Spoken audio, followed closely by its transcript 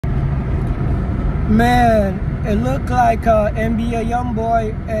Man, it looked like NBA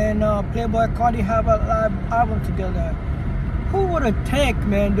Youngboy and Playboy Cardi have a live album together. Who would have think,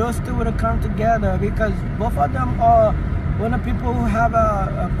 man, those two would have come together? Because both of them are one of the people who have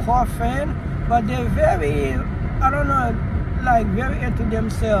a core fan, but they're very, I don't know, like very into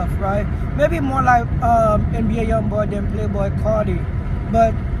themselves, right? Maybe more like NBA Youngboy than Playboy Cardi.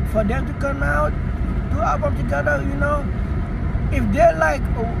 But for them to come out, do album together, you know, if they're like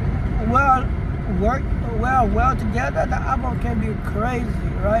well together, the album can be crazy,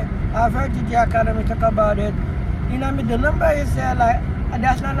 right? I've heard DJ Academy talk about it. You know what I mean? The number he said, like,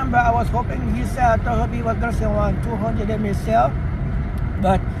 that's not the number I was hoping. He said, I thought he was gonna say around 200 in himself,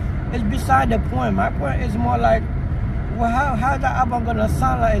 but it's beside the point. My point is more like, well, how's the album gonna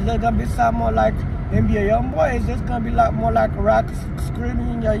sound like? Is it gonna be sound more like NBA Youngboy? Is this gonna be like more like rock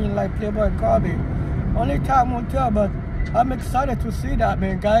screaming like Playboy Cardi? Only time will tell, but I'm excited to see that,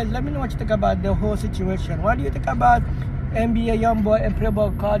 man. Guys, let me know what you think about the whole situation. What do you think about NBA Youngboy and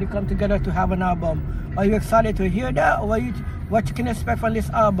Playboy Cardi come together to have an album? Are you excited to hear that, or what you can expect from this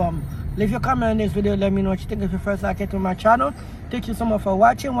album? Leave your comment in this video. Let me know what you think. If you first like it to my channel, thank you so much for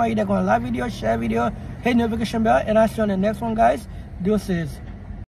watching. While you're there, going to like video, share video, hit the notification bell, and I'll see you on the next one, guys. Deuces.